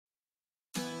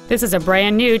This is a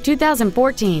brand new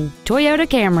 2014 Toyota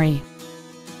Camry.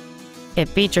 It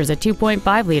features a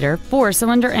 2.5-liter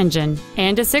four-cylinder engine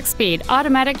and a 6-speed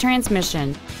automatic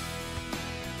transmission.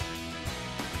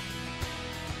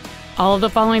 All of the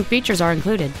following features are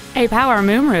included: a power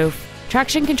moonroof,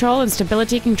 traction control and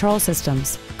stability control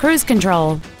systems, cruise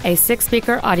control, a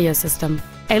 6-speaker audio system,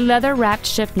 a leather-wrapped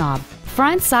shift knob,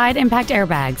 front side impact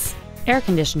airbags, air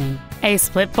conditioning, a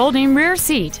split folding rear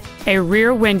seat, a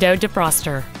rear window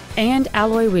defroster, and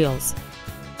alloy wheels.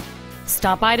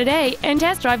 Stop by today and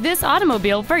test drive this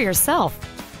automobile for yourself.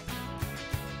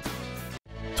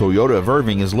 Toyota of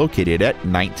Irving is located at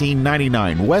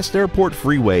 1999 West Airport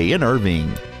Freeway in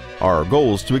Irving. Our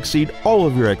goal is to exceed all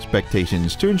of your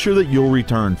expectations to ensure that you'll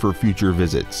return for future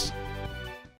visits.